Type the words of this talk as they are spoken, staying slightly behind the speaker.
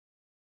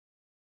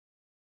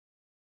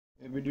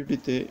এই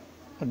ভিডিওটিতে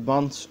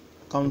advance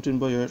accounting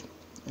বইয়ের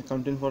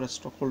অ্যাকাউন্টিং ফর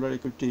স্টকহোল্ডার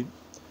ইকুইটি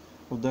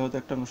অধ্যায় হতে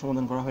একটা অংশ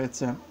সমাধান করা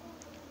হয়েছে।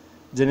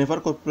 Jennifer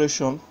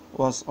corporation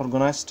was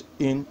organised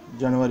in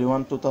January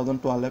 1,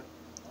 2012।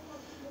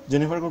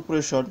 Jennifer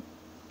corporation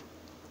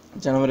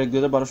জানুয়ারি 1,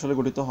 2012 সালে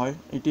গঠিত হয়।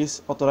 It is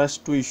authorised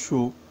to issue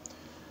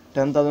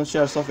 10,000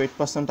 shares of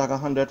 8% টাকা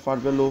 100 ফার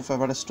ভ্যালু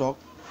ফেভারেজ স্টক।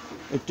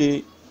 এটি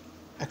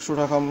 100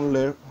 টাকা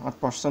মূল্যের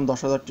 8%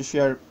 10,000টি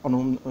শেয়ার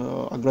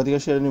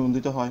অগ্রাধিকার শেয়ারে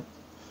নিবন্ধিত হয়।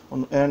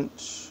 And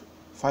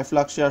 5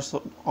 lakh shares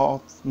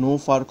of no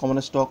for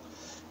common stock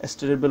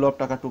stated value of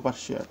টাকা 2 per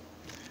share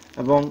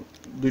এবং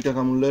 2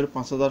 টাকা মূল্যের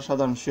 5,000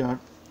 সাধারণ share.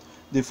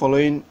 The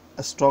following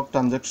stock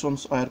transactions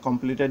were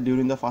completed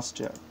during the first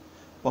year.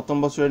 প্রথম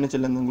বছরের নিচে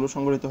লেনদেনগুলো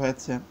সংগঠিত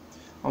হয়েছে।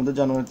 আমাদের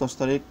জানুয়ারি 10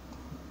 তারিখ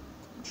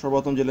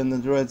সর্বপ্রথম যে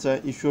লেনদেনটি রয়েছে,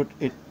 issued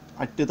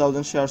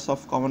 80,000 shares of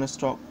common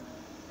stock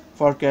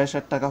for cash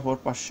at টাকা 4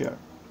 per share।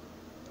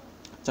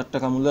 4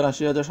 টাকা মূল্যের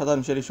 80,000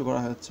 সাধারণ শেয়ার ইস্যু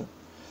করা হয়েছে।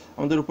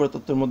 আমাদের উপরের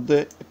তথ্যের মধ্যে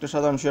একটা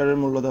সাধারণ শেয়ারের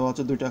মূল্য দেওয়া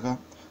হচ্ছে 2 টাকা,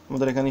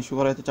 আমাদের এখানে ইস্যু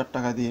করা হয়েছে 4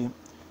 টাকা দিয়ে,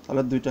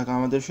 তাহলে 2 টাকা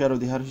আমাদের শেয়ার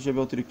অধিহার হিসেবে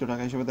অতিরিক্ত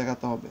টাকা হিসেবে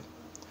দেখাতে হবে।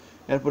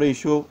 এরপরে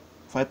issue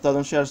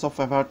 5,000 shares of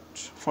favourite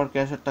for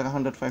cash at টাকা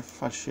 105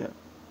 per share।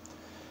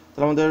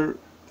 তাহলে আমাদের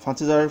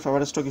 5,000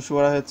 ফেভারেট স্টক ইস্যু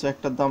করা হয়েছে,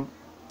 একটার দাম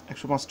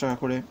 105 টাকা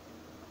করে।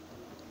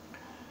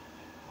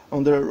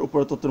 আমাদের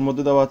উপরের তথ্যের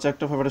মধ্যে দেওয়া আছে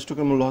একটা ফেভারেট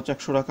স্টকের মূল্য হচ্ছে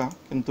 100 টাকা,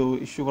 কিন্তু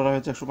ইস্যু করা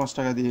হয়েছে 105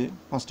 টাকা দিয়ে,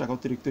 5 টাকা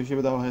অতিরিক্ত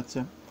হিসেবে দেওয়া হয়েছে।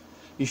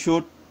 Issue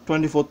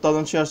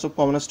 24,000 shares of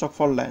common stock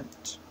for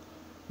land।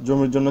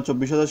 জমির জন্য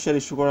 24,000 শেয়ার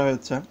ইস্যু করা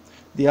হয়েছে।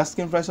 দি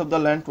asking price of the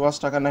land ওয়াজ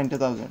টাকা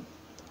 90,000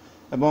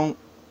 এবং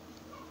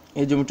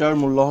এই জমিটার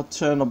মূল্য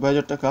হচ্ছে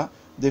 90,000 টাকা।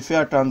 The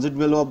fair transit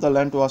value of the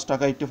land ওয়াজ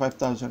টাকা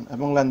 85,000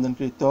 এবং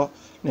লেনদেনকৃত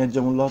ন্যায্য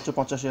মূল্য হচ্ছে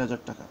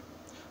 85,000 টাকা।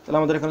 তাহলে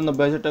আমাদের এখানে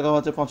 90,000 টাকা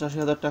হচ্ছে,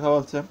 85,000 টাকা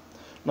হচ্ছে।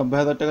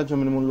 90,000 টাকা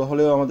জমির মূল্য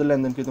হলেও আমাদের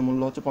লেনদেনকৃত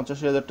মূল্য হচ্ছে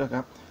 85,000 টাকা।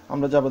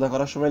 আমরা জাবেদা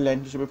করার সময়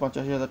ল্যান্ড হিসেবে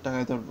 85,000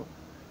 টাকায় ধরবো।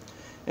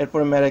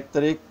 এরপরে মের 1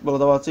 তারিখ বলে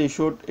দেওয়া আছে,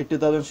 issued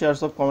 80,000 shares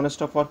of common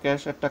stock for cash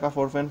at টাকা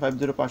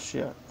 4.50 পার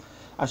শেয়ার।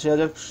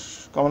 80,000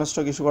 কমন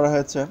স্টক ইস্যু করা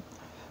হয়েছে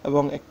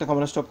এবং একটা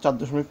কমন স্টক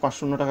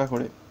 4.50 টাকা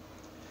করে।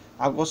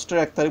 আগস্টের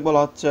 1 তারিখ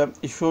বলা হচ্ছে,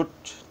 issued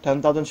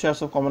 10,000 shares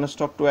of common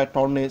stock two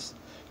অ্যাটর্নিজ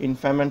in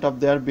payment of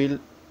their bill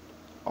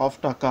of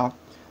টাকা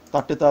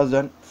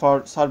 30,000 for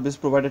service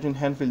provided in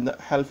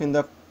help in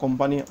the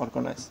company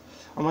organise.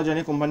 আমরা জানি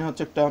কোম্পানি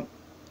হচ্ছে একটা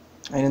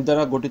আইনের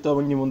দ্বারা গঠিত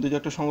এবং নিবন্ধিত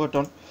একটা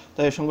সংগঠন,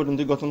 তাই এই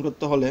সংগঠনটি গঠন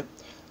করতে হলে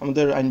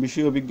আমাদের আইন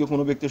বিষয়ে অভিজ্ঞ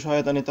কোনো ব্যক্তির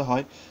সহায়তা নিতে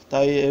হয়।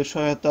 তাই এর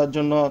সহায়তার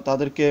জন্য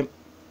তাদেরকে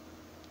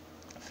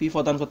ফি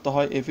প্রদান করতে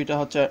হয়। এই ফিটা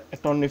হচ্ছে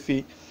অ্যাটর্নি ফি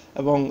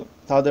এবং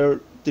তাদের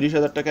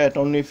 30,000 টাকা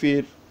অ্যাটর্নি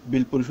ফির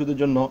বিল পরিশোধের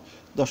জন্য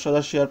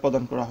 10,000 শেয়ার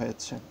প্রদান করা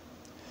হয়েছে।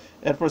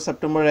 এরপর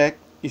September 1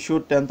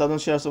 issued 10,000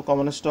 shares of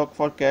common stock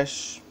for cash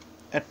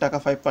at টাকা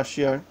 5 পার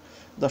শেয়ার।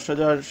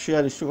 10,000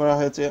 শেয়ার ইস্যু করা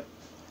হয়েছে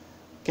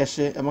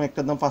ক্যাশে এবং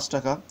একটার দাম 5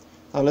 টাকা।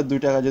 তাহলে 2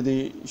 টাকা যদি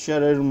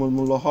শেয়ারের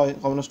মূল্য হয়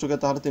কমন স্টকে,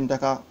 তাহলে 3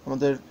 টাকা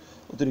আমাদের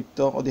অতিরিক্ত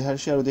অধিহার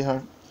শেয়ার অধিহার।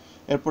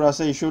 এরপর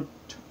আছে issued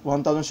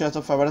 1,000 shares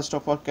of favourite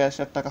stock for cash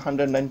at টাকা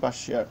 109 পার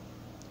শেয়ার।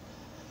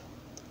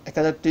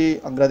 1000টি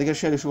অগ্রাধিকার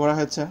শেয়ার ইস্যু করা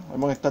হয়েছে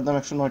এবং একটার দাম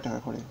 109 টাকা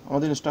করে।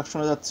 আমাদের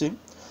ইনস্ট্রাকশনে যাচ্ছি।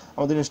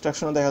 আমাদের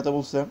ইনস্ট্রাকশনে দেখাতে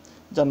বলছে,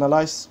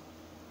 জার্নালাইজ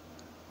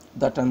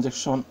দ্য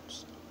ট্রানজ্যাকশন।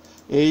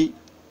 এই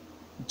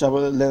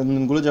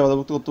লেনদেনগুলো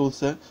জাবেদাভুক্ত করতে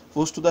বলছে।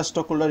 Post to the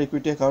stock holder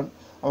equity account.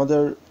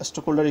 আমাদের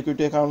স্টক হোল্ডার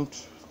ইকুইটি অ্যাকাউন্ট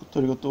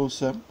তৈরি করতে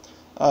বলছে।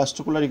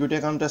 স্টক হোল্ডার ইকুইটি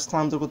অ্যাকাউন্টে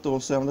স্থানান্তর করতে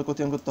বলছে, আমাদের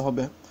কোথায়ন করতে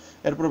হবে।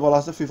 এরপরে বলা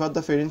আছে, ফিফার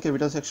the fair in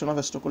capital section of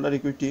stock holder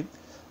equity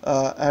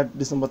at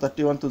December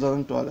 31,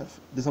 2012।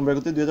 December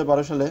 31,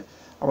 2012 সালে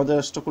আমাদের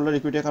স্টক হোল্ডার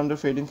ইকুইটি অ্যাকাউন্টের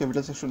ফেয়ার ইন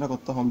ক্যাপিটাল সেকশনটা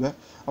করতে হবে।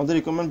 আমাদের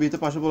রিকমেন্ড বিতে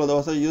পাশে বলে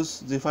দেওয়া আছে, ইউজ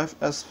G5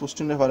 অ্যাজ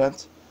ফুস্টিন রেফারেন্স।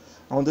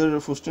 আমাদের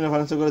ফুস্টিন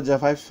রেফারেন্সে করে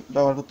J5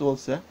 ব্যবহার করতে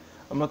বলছে।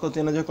 আমরা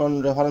কোথায়নে যখন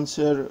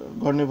রেফারেন্সের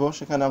ঘর নেব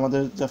সেখানে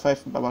আমাদের J5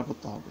 ব্যবহার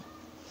করতে হবে।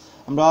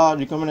 আমরা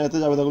রিকমেন্ড এতে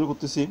জাবেদাগুলো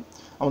করতেছি।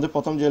 আমাদের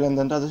প্রথম যে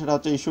লেনদেনটা আছে সেটা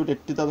হচ্ছে issued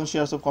 80,000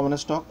 shares of common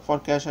stock for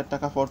cash at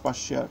টাকা 4 পার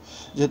শেয়ার।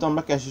 যেহেতু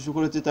আমরা ক্যাশ ইস্যু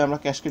করেছি তাই আমরা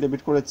ক্যাশকে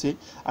ডেবিট করেছি।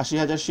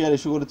 80,000 শেয়ার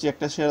ইস্যু করেছি,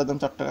 একটা শেয়ারের দাম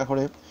 4 টাকা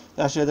করে,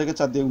 তাই 80,000কে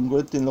 4 দিয়ে গুণ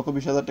করে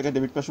 3,20,000 টাকা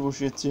ডেবিট পাশে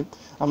বসিয়েছি।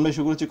 আমরা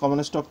ইস্যু করেছি কমন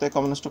স্টক, তাই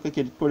কমন স্টকে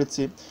ক্রেডিট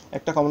করেছি।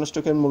 একটা কমন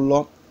স্টকের মূল্য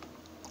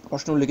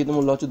প্রশ্ন উল্লিখিত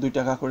মূল্য হচ্ছে 2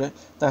 টাকা করে,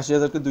 তাই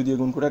 80,000কে 2 দিয়ে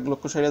গুণ করে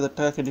 1,60,000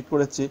 টাকা ক্রেডিট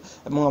করেছি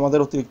এবং আমাদের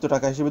অতিরিক্ত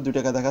টাকা হিসেবে 2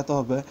 টাকা দেখাতে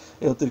হবে।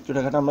 এই অতিরিক্ত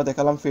টাকাটা আমরা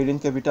দেখালাম fair in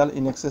capital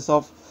in access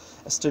of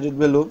stated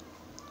value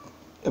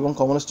এবং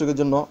কমন স্টকের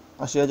জন্য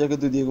 80,000কে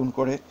 2 দিয়ে গুণ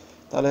করে,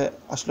 তাহলে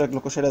আসলে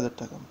 1,60,000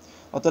 টাকা।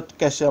 অর্থাৎ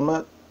ক্যাশে আমরা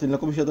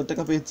 3,20,000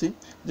 টাকা পেয়েছি।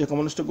 যে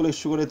কমন স্টকগুলো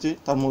ইস্যু করেছি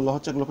তার মূল্য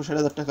হচ্ছে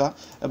 1,60,000 টাকা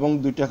এবং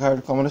 2 টাকার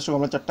কমন স্টক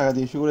আমরা 4 টাকা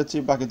দিয়ে ইস্যু করেছি,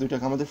 বাকি 2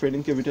 টাকা আমাদের ফেয়ার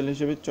ইন ক্যাপিটাল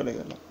হিসেবে চলে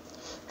গেল।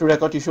 Two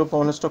record issue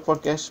common stock for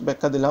cash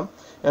ব্যাখ্যা দিলাম।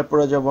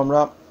 এরপরে যাব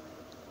আমরা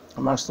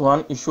March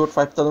 1 issued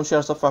 5,000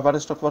 shares of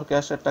favourite stock for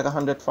cash at টাকা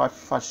 105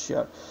 পার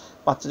শেয়ার।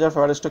 5,000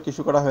 ফেভারেট স্টক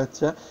ইস্যু করা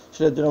হয়েছে,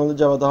 সেটার জন্য আমাদের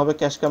জাবেদা হবে,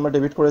 ক্যাশকে আমরা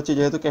ডেবিট করেছি,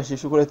 যেহেতু ক্যাশ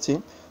ইস্যু করেছি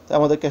তাই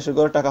আমাদের ক্যাশের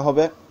ঘরে টাকা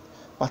হবে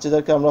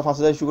 5000কে আমরা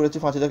 5000 ইস্যু করেছি,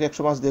 5000কে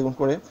 105 দিয়ে গুণ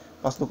করে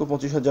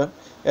 5,25,000।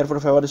 এরপরে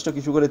ফেভার স্টক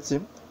ইস্যু করেছি,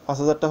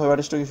 5000টা ফেভার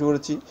স্টক ইস্যু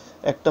করেছি,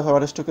 একটা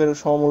ফেভার স্টকের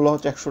সমমূল্য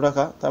হচ্ছে 100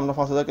 টাকা, তাই আমরা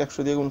 5000কে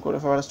 100 দিয়ে গুণ করে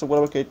ফেভার স্টক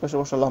বরাবর ক্রেডিট পাশে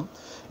বসালাম।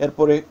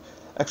 এরপরে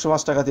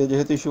 105 টাকা দিয়ে,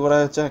 যেহেতু ইস্যু করা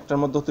হয়েছে একটার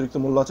মধ্যে অতিরিক্ত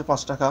মূল্য আছে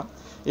 5 টাকা,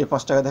 এই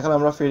 5 টাকা দেখালে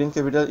আমরা fading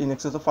capital in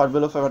access of par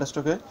value favour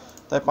স্টকে,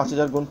 তাই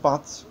 5000 গুণ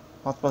 5,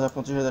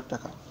 25,000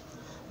 টাকা।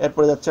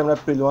 এরপরে যাচ্ছে আমরা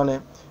April 1-এ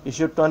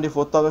issued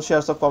 24,000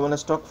 shares of common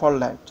stock for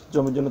land,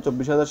 জমির জন্য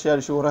 24,000 শেয়ার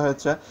ইস্যু করা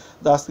হয়েছে।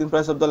 The asking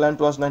price of the land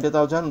was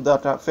 90,000, the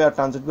fair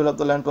transit bill of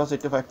the land ওয়াজ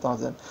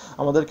 85,000।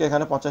 আমাদেরকে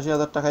এখানে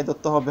 85,000 টাকাই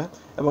ধরতে হবে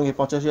এবং এই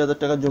 85,000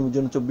 টাকার জমির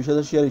জন্য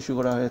 24,000 শেয়ার ইস্যু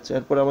করা হয়েছে।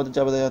 এরপরে আমাদের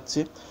যাবে যাচ্ছি,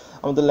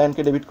 আমাদের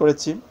ল্যান্ডকে ডেবিট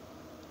করেছি,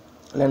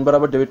 ল্যান্ড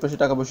বরাবর ডেবিট পাশে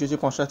টাকা বসিয়েছি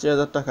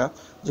 85,000 টাকা,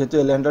 যেহেতু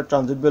এই ল্যান্ডের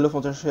ট্রানজিট ভ্যালু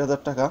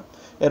 85,000 টাকা।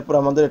 এরপর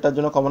আমাদের এটার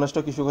জন্য কমন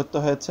স্টক ইস্যু করতে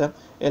হয়েছে,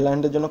 এই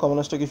ল্যান্ডের জন্য কমন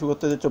স্টক ইস্যু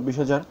করতে হয়েছে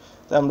 24,000,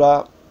 তাই আমরা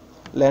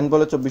ল্যান্ড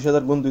বলে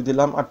 24,000 গুণ 2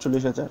 দিলাম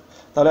 48,000,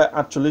 তাহলে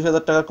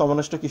 48,000 টাকার কমন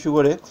স্টক ইস্যু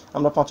করে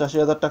আমরা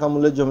 85,000 টাকা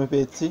মূল্যের জমি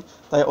পেয়েছি।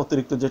 তাই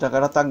অতিরিক্ত যে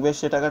টাকাটা থাকবে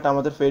সে টাকাটা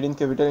আমাদের fade in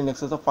capital in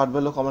access of par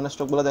value common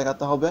স্টকগুলো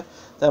দেখাতে হবে।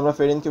 তাই আমরা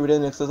fade in capital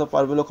in access of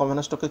par value common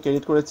স্টককে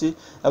ক্রেডিট করেছি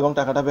এবং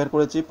টাকাটা বের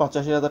করেছি।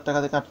 85,000 টাকা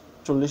থেকে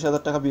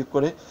 48,000 টাকা বিয়োগ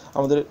করে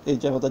আমাদের এই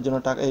জায়গাটার জন্য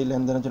টাকা, এই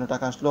লেনদেনের জন্য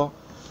টাকা আসলো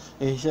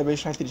এই হিসাবে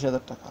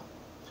 37,000 টাকা।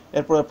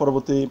 এরপর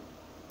পরবর্তী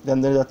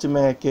লেনদেনে যাচ্ছি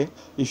মে 1-এ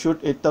issued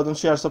 8,000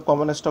 shares of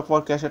common stock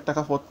for cash এর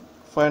টাকা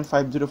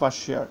 4.50 পার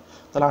শেয়ার,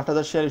 তাহলে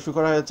 8,000 শেয়ার ইস্যু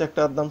করা হয়েছে,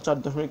 একটার দাম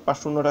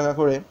 4.50 টাকা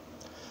করে,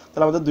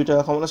 তাহলে আমাদের 2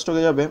 টাকা কমন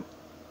স্টকে যাবে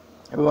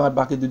এবং আর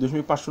বাকি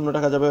 2.50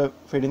 টাকা যাবে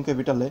ফেডিং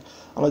ক্যাপিটালে।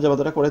 আমরা যে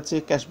বাজারটা করেছি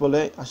ক্যাশ বলে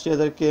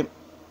 80,000কে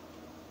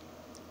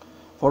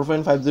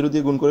 4.50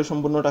 দিয়ে গুণ করে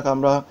সম্পূর্ণ টাকা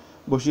আমরা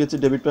বসিয়েছি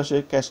ডেবিট পাশে,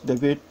 ক্যাশ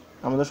ডেবিট,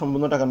 আমাদের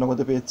সম্পূর্ণ টাকা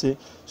নগদে পেয়েছি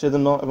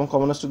সেজন্য। এবং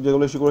কমন স্টক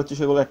যেগুলো ইস্যু করেছি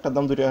সেগুলো একটার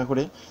দাম 2 টাকা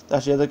করে, তাই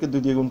 80,000কে 2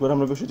 দিয়ে গুণ করে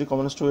আমরা বসিয়েছি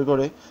কমন স্টকে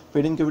করে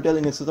fading capital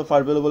in access of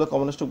par value বলে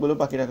কমন স্টক বলে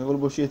বাকি টাকাগুলো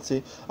বসিয়েছি,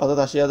 অর্থাৎ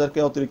 80,000কে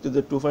অতিরিক্ত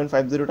যে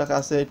 2.50 টাকা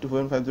আছে এই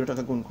 2.50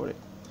 টাকা গুণ করে।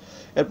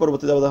 এর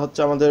পরবর্তী দাবা হচ্ছে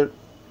আমাদের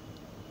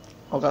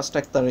August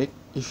 1 তারিখ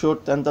issued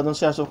 10,000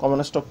 shares of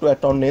common stock to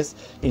attorneys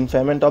in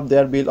payment of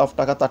their bill of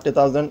টাকা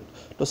 30,000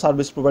 to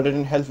service provided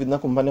in health with the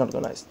company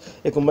organized।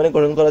 এই কোম্পানি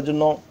গঠন করার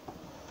জন্য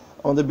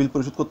আমাদের বিল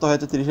পরিশোধ করতে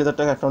হয়েছে 30,000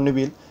 টাকা অ্যাটর্নি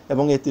বিল,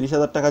 এবং এই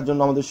 30,000 টাকার জন্য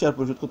আমাদের শেয়ার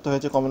পরিশোধ করতে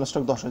হয়েছে কমন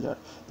স্টক 10,000।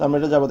 তো আমরা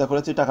এটা যাবতীয়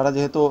করেছি, টাকাটা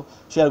যেহেতু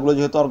শেয়ারগুলো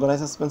যেহেতু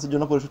অর্গানাইজ এক্সপেন্সের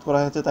জন্য পরিশোধ করা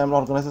হয়েছে তাই আমরা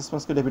অর্গানাইজ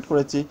এক্সপেন্সকে ডেবিট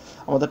করেছি।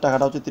 আমাদের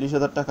টাকাটা হচ্ছে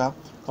 30,000 টাকা,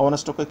 কমন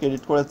স্টককে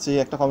ক্রেডিট করেছি,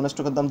 একটা কমন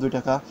স্টকের দাম 2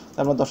 টাকা,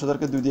 তাই আমরা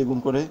 10,000কে 2 দিয়ে গুণ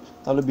করে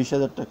তাহলে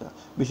 20,000 টাকা,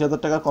 20,000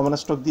 টাকার কমন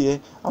স্টক দিয়ে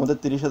আমাদের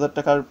 30,000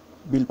 টাকার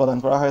বিল প্রদান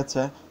করা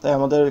হয়েছে। তাই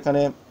আমাদের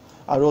এখানে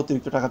আরও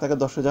অতিরিক্ত টাকা থাকে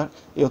 10,000,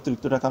 এই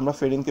অতিরিক্ত টাকা আমরা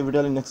fading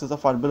capital in access of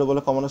par value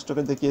বলে কমন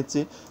স্টকে দেখিয়েছি।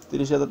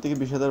 30,000 থেকে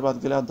 20,000 বাদ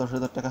গেলে আর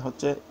 10,000 টাকা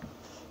হচ্ছে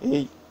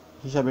এই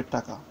হিসাবের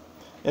টাকা।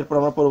 এরপর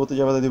আমরা পরবর্তী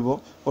জায়গাতে দিব,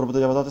 পরবর্তী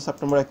জায়গাতে হচ্ছে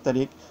সেপ্টেম্বর 1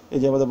 তারিখ, এই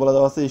জায়গাতে বলা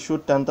দেওয়া আছে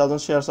issued 10,000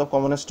 shares of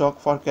common stock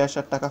for cash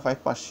এর টাকা 5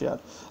 পার শেয়ার,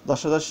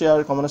 10,000 শেয়ার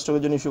কমন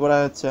স্টকের জন্য ইস্যু করা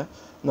হচ্ছে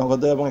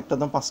নগদে এবং একটার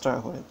দাম 5 টাকা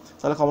করে।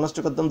 তাহলে কমন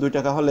স্টকের দাম 2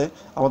 টাকা হলে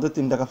আমাদের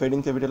 3 টাকা ফেডিং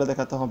ক্যাপিটালে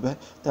দেখাতে হবে,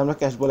 তাই আমরা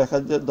ক্যাশ বলে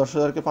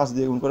 10,000কে 5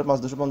 দিয়ে গুণ করে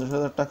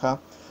 5,50,000 টাকা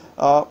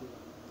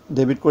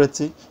ডেবিট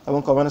করেছি এবং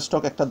কমন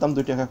স্টক একটার দাম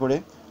 2 টাকা করে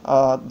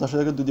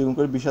 10,000কে 2 দিয়ে গুণ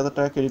করে 20,000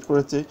 টাকা ক্রেডিট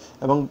করেছি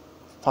এবং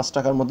 5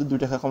 টাকার মধ্যে 2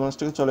 টাকা কমন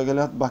স্টকে চলে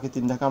গেলে বাকি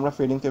 3 টাকা আমরা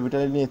ফেডিং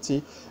ক্যাপিটালে নিয়েছি।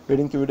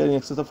 Fading capital in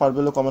access of par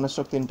value common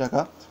stock 3 টাকা,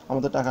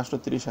 আমাদের টাকা আসলো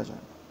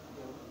 30,000।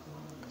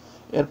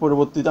 এর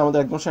পরবর্তীতে আমাদের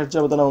একদম শেষ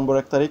যাবে নভেম্বর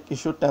 1 তারিখ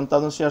issued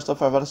 10,000 shares of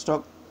favour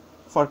stock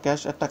for cash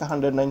এর টাকা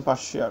 109 পার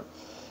শেয়ার,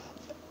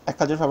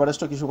 1,000 ফেভার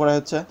স্টক ইস্যু করা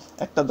হচ্ছে,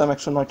 একটার দাম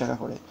 109 টাকা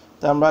করে,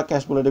 তাই আমরা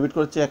ক্যাশ বলে ডেবিট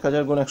করছি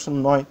 1,000 গুণ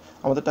 109,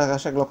 আমাদের টাকা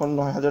আসে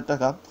 1,09,000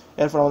 টাকা।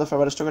 এরপর আমাদের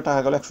ফেভার স্টকে টাকা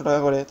গেল 100 টাকা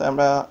করে, তাই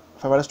আমরা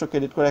ফেভার স্টক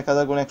ক্রেডিট করে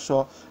 1,000 গুণ 100,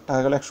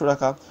 টাকা গেল 100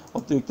 টাকা,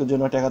 অতিরিক্ত যে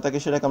 9 টাকা থাকে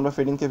সেটাকে আমরা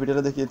ফেডিং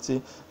ক্যাপিটালে দেখিয়েছি।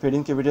 Fading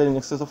capital in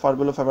access of par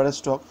value favour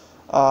stock,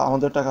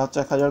 আমাদের টাকা হচ্ছে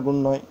 1,000 গুণ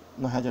 9,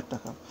 9,000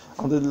 টাকা।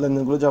 আমাদের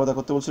লেনদেনগুলো জাবেদা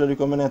করতে বলছিল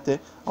রিকমেন্ড এতে,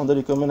 আমাদের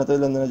রিকমেন্ড এতে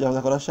লেনদেনের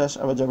জাবেদা করা শেষ।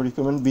 আবার যাবে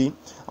রিকমেন্ড বি,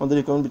 আমাদের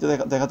রিকমেন্ড বিতে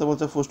দেখাতে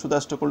বলছে post to the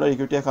স্টকহোল্ডার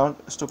equity account,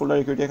 স্টকহোল্ডার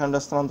equity অ্যাকাউন্টে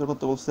স্থানান্তর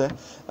করতে বলছে,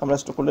 আমরা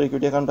স্টকহোল্ডার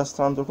ইকুইটি অ্যাকাউন্টে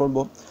স্থানান্তর করব।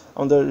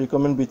 আমাদের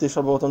রিকমেন্ড বিতে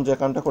সর্বপ্রথম যে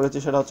অ্যাকাউন্টটা করেছি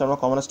সেটা হচ্ছে আমরা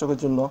কমন স্টকের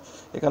জন্য।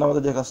 এখানে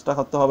আমাদের যে কাজটা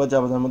করতে হবে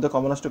জাবেদার মধ্যে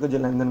কমন স্টকের যে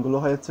লেনদেনগুলো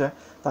হয়েছে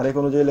তারিখ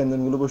অনুযায়ী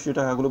লেনদেনগুলো বসিয়ে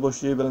টাকাগুলো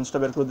বসিয়ে ব্যালেন্সটা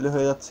বের করে দিলে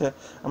হয়ে যাচ্ছে।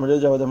 আমরা যদি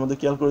জাবেদার মধ্যে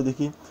খেয়াল করে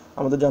দেখি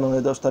আমাদের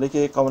জানুয়ারি 10 তারিখে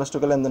কমন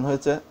স্টকে লেনদেন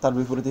হয়েছে, তার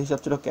বিপরীতে হিসাব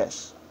ছিল ক্যাশ,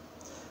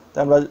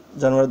 তাই আমরা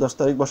জানুয়ারি 10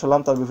 তারিখ বসালাম,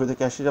 তার বিপরীতে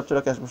ক্যাশ হিসাব ছিল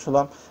ক্যাশ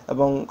বসালাম,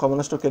 এবং কমন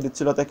স্টক ক্রেডিট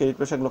ছিল তাই ক্রেডিট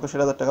পেশে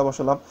 1,60,000 টাকা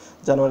বসালাম।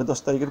 জানুয়ারি 10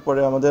 তারিখের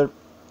পরে আমাদের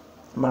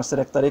মার্চের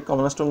 1 তারিখ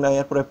কমন স্টক নেয়,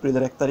 এরপর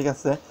এপ্রিলের 1 তারিখ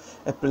আছে,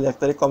 এপ্রিল 1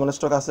 তারিখ কমন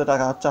স্টক আছে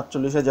টাকা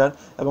 48,000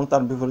 এবং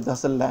তার বিপরীতে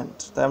আছে ল্যান্ড,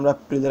 তাই আমরা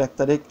এপ্রিলের 1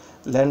 তারিখ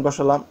ল্যান্ড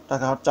বসালাম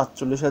টাকা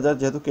 48,000,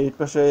 যেহেতু ক্রেডিট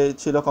পাশে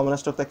ছিল কমন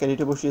স্টক তাই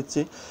ক্রেডিটে বসিয়েছি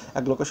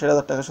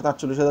 1,60,000 টাকার সাথে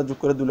 48,000 যোগ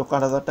করে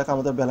 2,08,000 টাকা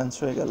আমাদের ব্যালেন্স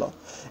হয়ে গেল।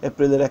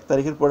 এপ্রিলের 1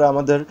 তারিখের পরে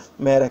আমাদের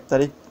মেয়ের 1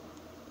 তারিখ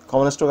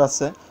কমন স্টক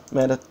আছে,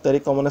 মেয়ের 1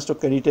 তারিখ কমন স্টক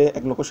ক্রেডিটে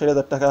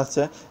 1,60,000 টাকা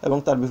আছে এবং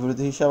তার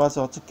বিপরীতে হিসাব আছে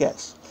হচ্ছে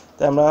ক্যাশ,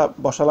 তাই আমরা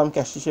বসালাম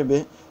ক্যাশ হিসেবে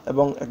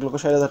এবং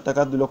 1,60,000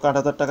 টাকা,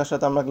 2,08,000 টাকার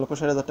সাথে আমরা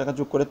 1,60,000 টাকা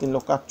যোগ করে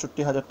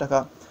 3,68,000 টাকা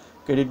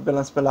ক্রেডিট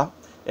ব্যালেন্স পেলাম।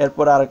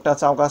 এরপর আরেকটা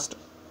আছে অগাস্ট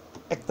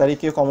 1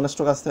 তারিখে কমন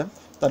স্টক আছে,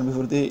 তার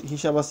বিপরীতে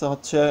হিসাব আছে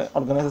হচ্ছে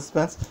অর্গানাইজ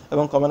এক্সপেন্স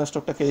এবং কমন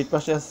স্টকটা ক্রেডিট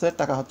পাশে আছে,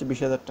 টাকা হচ্ছে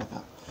 20,000 টাকা।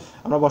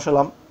 আমরা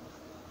বসালাম,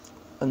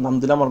 নাম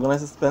দিলাম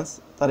অর্গানাইজ এক্সপেন্স,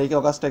 তারিখে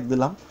অগাস্ট 1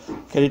 দিলাম,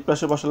 ক্রেডিট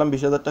পাশে বসালাম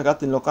 20,000 টাকা,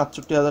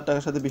 3,68,000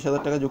 টাকার সাথে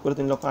 20,000 টাকা যোগ করে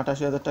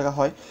 3,88,000 টাকা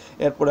হয়।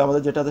 এরপরে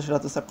আমাদের যেটা আছে সেটা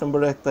হচ্ছে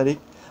সেপ্টেম্বরের 1 তারিখ,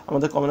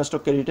 আমাদের কমন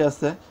স্টক ক্রেডিটে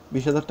আছে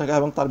 20,000 টাকা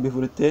এবং তার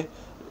বিপরীতে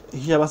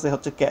হিসাব আছে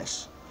হচ্ছে ক্যাশ।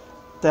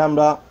 তাই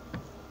আমরা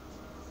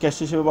ক্যাশ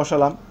হিসেবে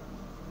বসালাম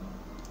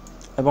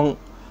এবং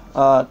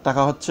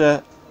টাকা হচ্ছে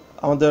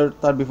আমাদের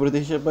তার বিপরীতে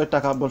হিসেবে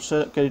টাকা বসে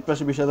ক্রেডিট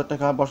পাশে 20,000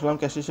 টাকা বসালাম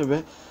ক্যাশ হিসেবে,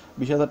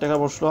 20,000 টাকা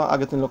বসলো,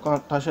 আগে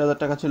 3,88,000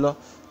 টাকা ছিল,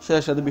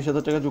 সেটার সাথে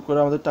 20,000 টাকা যোগ করে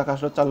আমাদের টাকা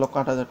আসলো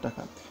 4,08,000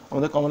 টাকা।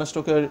 আমাদের কমন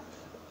স্টকের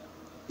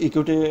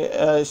ইকুইটি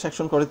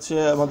সেকশন করেছি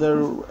আমাদের,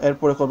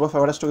 এরপরে করবো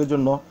ফেভারেট স্টকের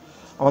জন্য।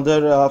 আমাদের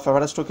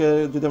ফেভারেট স্টকে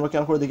যদি আমরা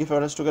কেমন করে দেখি,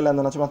 ফেভারেট স্টকের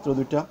লেনদেন আছে মাত্র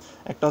দুইটা,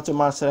 একটা হচ্ছে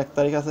মার্চের 1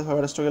 তারিখ আছে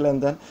ফেভারেট স্টকের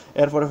লেনদেন,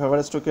 এরপরে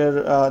ফেভারেট স্টকের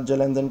যে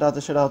লেনদেনটা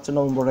আছে সেটা হচ্ছে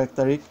নভেম্বরের 1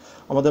 তারিখ।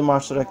 আমাদের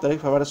মার্চের 1 তারিখ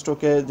ফেভারেট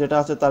স্টকে যেটা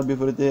আছে তার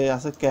বিপরীতে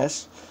আছে ক্যাশ,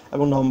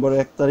 এবং নভেম্বরের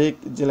 1 তারিখ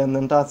যে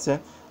লেনদেনটা আছে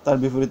তার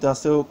বিপরীতে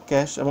আছেও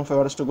ক্যাশ, এবং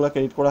ফেভারেট স্টকগুলো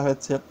ক্রেডিট করা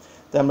হয়েছে।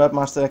 তাই আমরা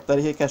মার্চের 1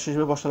 তারিখে ক্যাশ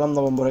হিসেবে বসালাম,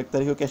 নভেম্বর 1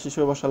 তারিখেও ক্যাশ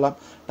হিসেবে বসালাম,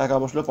 টাকা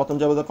বসলো, প্রথম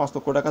যাবে 5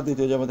 লক্ষ টাকা,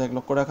 দ্বিতীয় যাবে 1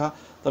 লক্ষ টাকা,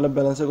 তাহলে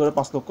ব্যালেন্সে করে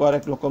 5 লক্ষ আর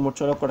 1 লক্ষ মোট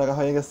 6 লক্ষ টাকা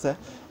হয়ে গেছে।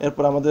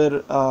 এরপর আমাদের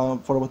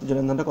পরবর্তী যে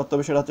লেনদেনটা করতে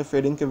হবে সেটা হচ্ছে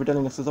fading capital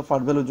in access of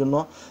fur ভ্যালুর জন্য।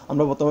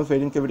 আমরা প্রথমে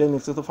fading capital in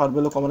access of fur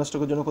value common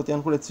স্টকের জন্য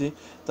খতিয়ান করেছি,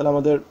 তাহলে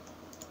আমাদের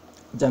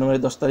জানুয়ারি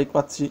 10 তারিখ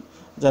পাচ্ছি,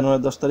 জানুয়ারি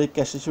 10 তারিখ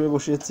ক্যাশ হিসেবে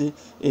বসিয়েছি।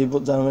 এই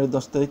জানুয়ারি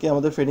 10 তারিখে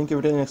আমাদের fading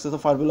capital in access of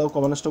fur value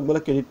common stock বলে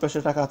ক্রেডিট পাশে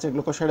টাকা আছে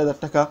 1,60,000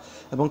 টাকা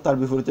এবং তার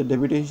বিপরীতে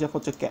ডেবিটের হিসাব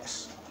হচ্ছে ক্যাশ।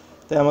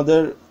 তাই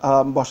আমাদের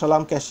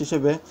বসালাম ক্যাশ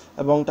হিসেবে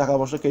এবং টাকা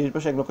বসে ক্রেডিট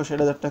পাশে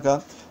 1,60,000 টাকা।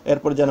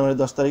 এরপর জানুয়ারি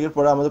 10 তারিখের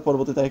পরে আমাদের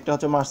পরবর্তী তারিখটা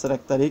হচ্ছে মার্চের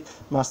 1 তারিখ।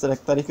 মার্চের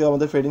 1 তারিখে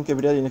আমাদের fading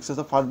capital in access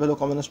of fur value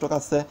common stock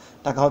আছে,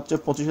 টাকা হচ্ছে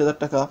 25,000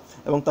 টাকা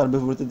এবং তার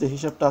বিপরীতে যে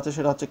হিসাবটা আছে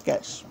সেটা হচ্ছে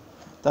ক্যাশ।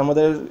 তা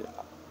আমাদের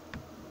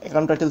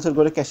অ্যাকাউন্ট টাইটেলসের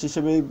করে ক্যাশ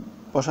হিসেবেই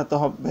বসাতে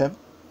হবে।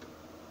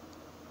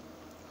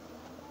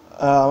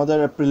 আমাদের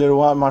এপ্রিলের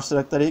মার্চের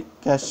 1 তারিখ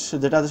ক্যাশ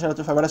যেটা আছে সেটা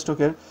হচ্ছে ফেভারেট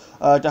স্টকের,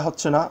 এটা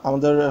হচ্ছে না,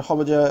 আমাদের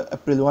হবে যে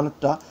এপ্রিল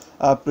 1-টা।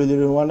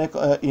 এপ্রিলের 1-এ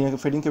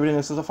fading capital in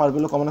access of fur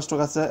value common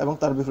stock আছে এবং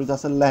তার বিপরীতে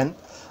আছে ল্যান্ড।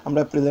 আমরা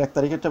এপ্রিলের 1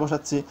 তারিখেরটা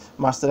বসাচ্ছি,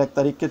 মার্চের 1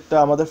 তারিখেরটা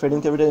আমাদের fading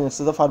capital in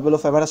access of fur value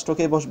favourite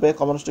স্টকেই বসবে,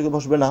 কমন স্টকে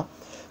বসবে না,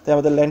 তাই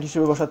আমাদের ল্যান্ড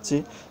হিসেবে বসাচ্ছি।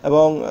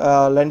 এবং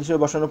ল্যান্ড হিসেবে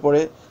বসানোর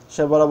পরে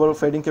সে বরাবর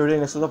fading capital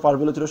in access of fur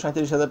value ছিল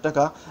 37,000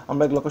 টাকা,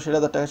 আমরা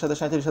 1,60,000 টাকার সাথে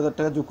 37,000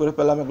 টাকা যোগ করে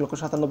পেলাম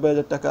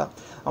 1,97,000 টাকা।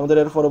 আমাদের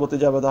এর পরবর্তী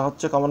যাবে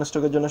হচ্ছে কমন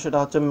স্টকের জন্য, সেটা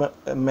হচ্ছে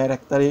মের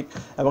 1 তারিখ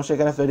এবং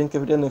সেখানে fading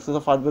capital in access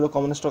of fur value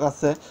common stock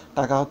আছে,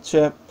 টাকা হচ্ছে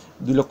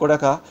 2 লক্ষ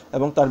টাকা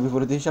এবং তার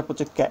বিপরীতে হিসাব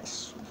হচ্ছে ক্যাশ।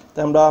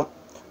 তাই আমরা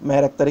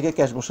মের 1 তারিখে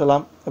ক্যাশ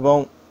বসালাম এবং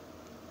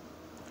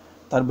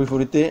তার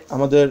বিপরীতে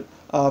আমাদের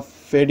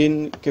ফেডিং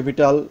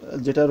ক্যাপিটাল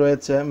যেটা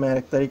রয়েছে মের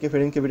 1 তারিখে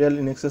fading capital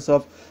in access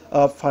of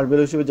fur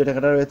value হিসেবে যে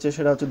টাকাটা রয়েছে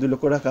সেটা হচ্ছে 2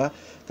 লক্ষ টাকা।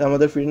 তাই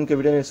আমাদের fading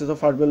capital in access of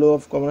fur value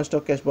of common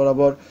stock cash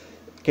বরাবর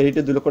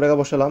ক্রেডিটে 2 লক্ষ টাকা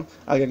বসালাম,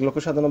 আগে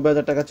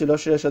 1,97,000 টাকা ছিল,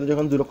 সেটার সাথে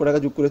যখন 2 লক্ষ টাকা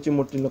যোগ করেছি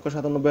মোট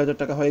 3,97,000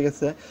 টাকা হয়ে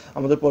গেছে।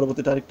 আমাদের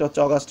পরবর্তী তারিখটা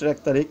হচ্ছে অগাস্টের 1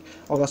 তারিখ,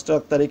 অগাস্টের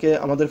 1 তারিখে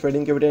আমাদের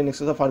fading capital in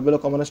access of fur value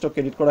common stock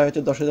credit করা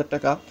হয়েছে 10,000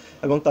 টাকা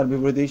এবং তার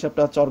বিপরীতে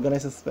হিসাবটা হচ্ছে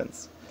অর্গানাইজ এক্সপেন্স।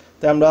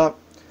 তাই আমরা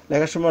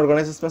লেখার সময়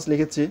অর্গানাইজ এক্সপেন্স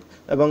লিখেছি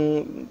এবং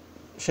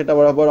সেটা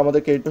বরাবর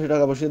আমাদের ক্রেডিট পাশে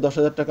টাকা বসিয়ে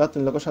 10,000 টাকা,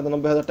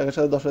 3,97,000 টাকার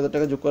সাথে 10,000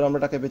 টাকা যোগ করে আমরা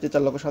টাকা পেয়েছি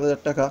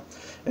 4,07,000 টাকা।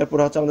 এরপর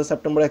হচ্ছে আমাদের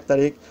সেপ্টেম্বর 1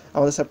 তারিখ,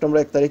 আমাদের সেপ্টেম্বর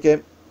 1 তারিখে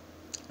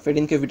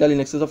fading capital in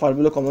access of fur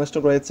value common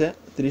stock রয়েছে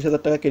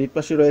 30,000 টাকা ক্রেডিট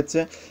পাশে রয়েছে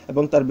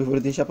এবং তার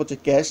বিপরীত হিসাব হচ্ছে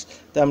ক্যাশ।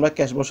 তাই আমরা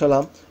ক্যাশ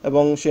বসালাম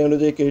এবং সেই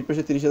অনুযায়ী ক্রেডিট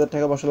পাশে 30,000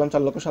 টাকা বসালাম,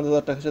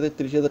 4,07,000 টাকার সাথে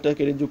 30,000 টাকা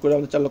ক্রেডিট যোগ করে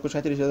আমাদের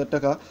 4,37,000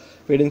 টাকা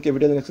fading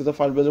capital in access of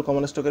fur value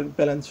common স্টকের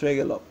ব্যালেন্স হয়ে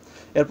গেল।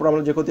 এরপর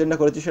আমরা যে খতিয়ানটা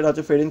করেছি সেটা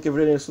হচ্ছে fading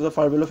capital in access of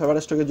fur value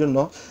favourite স্টকের জন্য।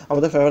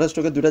 আমাদের ফেভারেট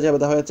স্টকের দুটা জায়গা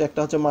দেওয়া হয়েছে, একটা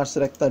হচ্ছে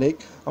মার্চের 1 তারিখ,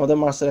 আমাদের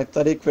মার্চের 1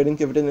 তারিখ fading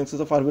capital in access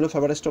of fur value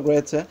favourite stock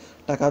রয়েছে,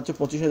 টাকা হচ্ছে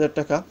 25,000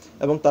 টাকা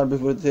এবং তার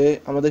বিপরীতে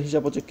আমাদের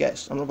হিসাব হচ্ছে ক্যাশ।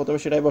 আমরা প্রথমে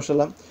সেটাই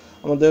বসালাম,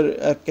 আমাদের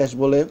ক্যাশ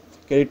বলে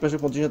ক্রেডিট পাশে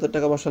 25,000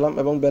 টাকা বসালাম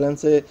এবং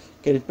ব্যালেন্সে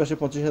ক্রেডিট পাশে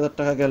 25,000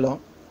 টাকা গেল।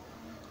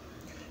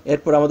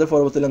 এরপর আমাদের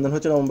পরবর্তী লেনদেন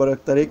হচ্ছে নভেম্বর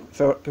 1 তারিখ,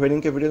 fading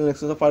capital in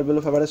access of fur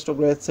value favourite stock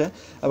রয়েছে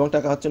এবং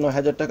টাকা হচ্ছে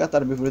 9,000 টাকা,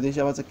 তার বিপরীত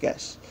হিসাব আছে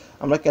ক্যাশ।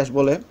 আমরা ক্যাশ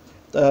বলে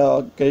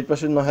ক্রেডিট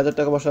পাশে 9,000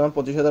 টাকা বসালাম,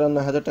 25,000 আর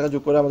 9,000 টাকা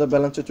যোগ করে আমাদের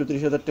ব্যালেন্স হচ্ছে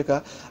 34,000 টাকা।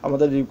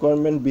 আমাদের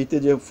রিকোয়ারমেন্ট বিতে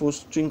যে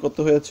পোস্টিং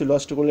করতে হয়েছিল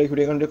স্টকহোল্ডার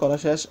ইকুইটি অ্যাকাউন্টে করা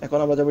শেষ, এখন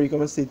আমরা যাবো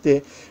রিকোয়ারমেন্ট সিতে।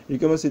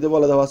 রিকোয়ারমেন্ট সিতে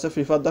বলে দেওয়া আছে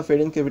prefer the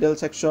fading capital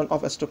section of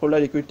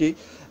স্টকহোল্ডার equity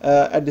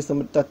at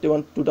December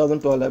 31,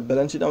 2012।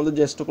 Balance sheet আমাদের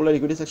যে স্টকহোল্ডার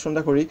ইকুইটি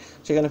সেকশনটা করি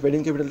সেখানে ফেডিং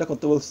ক্যাপিটালটা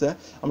করতে বলছে,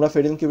 আমরা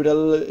ফেডিং ক্যাপিটাল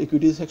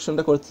ইকুইটি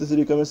সেকশনটা করতেছি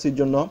রিকোয়ারমেন্ট সির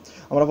জন্য।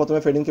 আমরা প্রথমে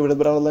ফেডিং ক্যাপিটাল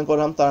আন্ডারলাইন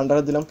করলাম, তার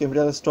আন্ডারে দিলাম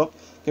ক্যাপিটাল স্টক।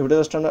 ক্যাপিটাল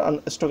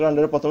স্টকের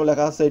আন্ডারে প্রথমে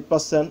লেখা আছে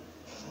 8%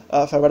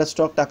 ফেভারেট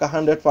স্টক, টাকা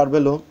 100 ফার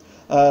ভ্যালু,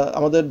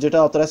 আমাদের যেটা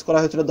অথরাইজ করা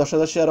হয়েছিল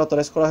 10,000 শেয়ার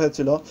অথরাইজ করা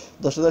হয়েছিল,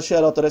 10,000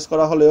 শেয়ার অথরাইজ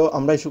করা হলেও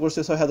আমরা ইস্যু করছি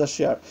 6,000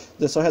 শেয়ার।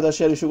 যে 6,000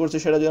 শেয়ার ইস্যু করছি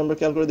সেটা যদি আমরা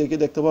খেয়াল করে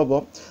দেখতে পাবো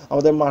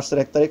আমাদের মার্চের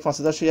 1 তারিখ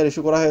 5,000 শেয়ার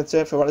ইস্যু করা হয়েছে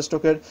ফেভারেট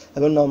স্টকের,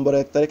 এবং নভেম্বরের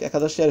 1 তারিখ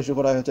 1,000 শেয়ার ইস্যু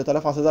করা হয়েছে।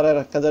 তাহলে 5,000 আর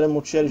 1,000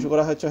 মোট শেয়ার ইস্যু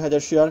করা হয়েছে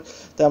 6,000 শেয়ার।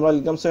 তাই আমরা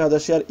লিখলাম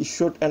 6,000 শেয়ার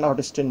ইস্যুড অ্যান্ড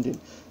আউটস্ট্যান্ডিং।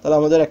 তাহলে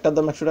আমাদের একটার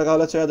দাম 100 টাকা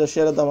হলে 6,000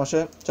 শেয়ারের দাম আসে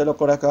 6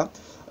 লক্ষ টাকা।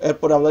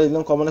 এরপরে আমরা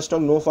লিখলাম কমন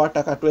স্টক নো ফার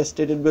টাকা টু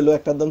স্টেটেড ভ্যালু,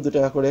 একটার দাম 2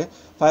 টাকা করে।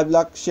 5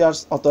 লাখ শেয়ার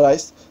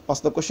অথরাইজ, 5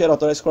 লক্ষ শেয়ার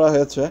অথরাইজ করা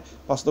হয়েছে।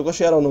 5 লক্ষ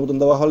শেয়ার অনুমোদন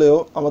দেওয়া হলেও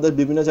আমাদের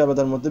বিভিন্ন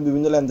জাবেদার মধ্যে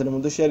বিভিন্ন লেনদেনের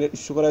মধ্যে শেয়ার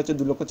ইস্যু করা হয়েছে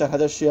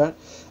 2,04,000 শেয়ার,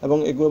 এবং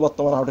এগুলো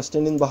বর্তমানে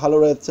আউটস্ট্যান্ডিং বা ভালো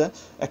রয়েছে।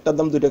 একটার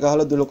দাম 2 টাকা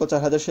হলে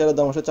 2,04,000 শেয়ারের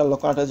দাম আসে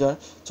 4,08,000।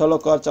 6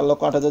 লক্ষ আর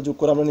 4,08,000 যোগ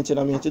করে আমরা নিচে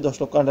নামিয়েছি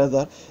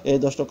 10,08,000। এই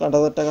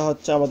 10,08,000 টাকা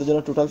হচ্ছে আমাদের জন্য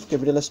টোটাল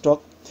ক্যাপিটাল স্টক।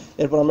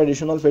 এরপর আমরা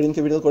এডিশনাল ফেডিং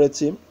ক্যাপিটাল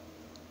করেছি।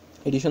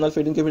 এডিশনাল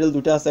ফেডিং ক্যাপিটাল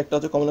দুটো আছে, একটা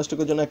হচ্ছে কমন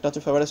স্টকের জন্য, একটা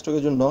হচ্ছে ফেভারেট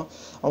স্টকের জন্য।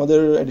 আমাদের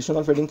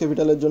এডিশনাল ফেডিং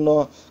ক্যাপিটালের জন্য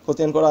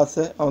খতিয়ান করা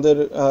আছে। আমাদের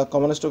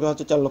কমন স্টকে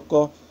হচ্ছে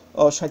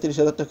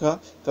 4,37,000 টাকা,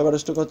 ফেভারেট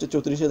স্টক হচ্ছে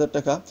 34,000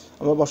 টাকা।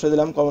 আমরা বসাই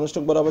দিলাম, কমন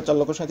স্টক বরাবর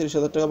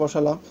 4,37,000 টাকা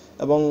বসালাম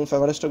এবং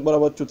ফেভারেট স্টক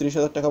বরাবর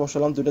 34,000 টাকা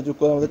বসালাম। দুটো যোগ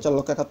করে আমাদের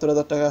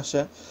 4,71,000 টাকা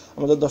আসে।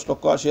 আমাদের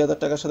 10,80,000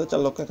 টাকার সাথে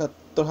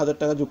 4,71,000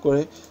 টাকা যোগ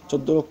করে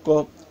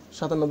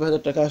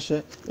 14,97,000 টাকা আসে।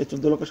 এই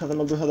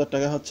 14,97,000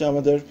 টাকা হচ্ছে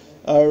আমাদের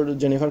আর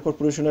জেনিফার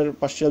কর্পোরেশনের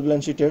পার্শিয়াল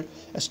ব্যালেন্স শিটের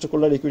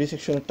স্টকহোল্ডার ইকুইটি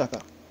সেকশনের টাকা।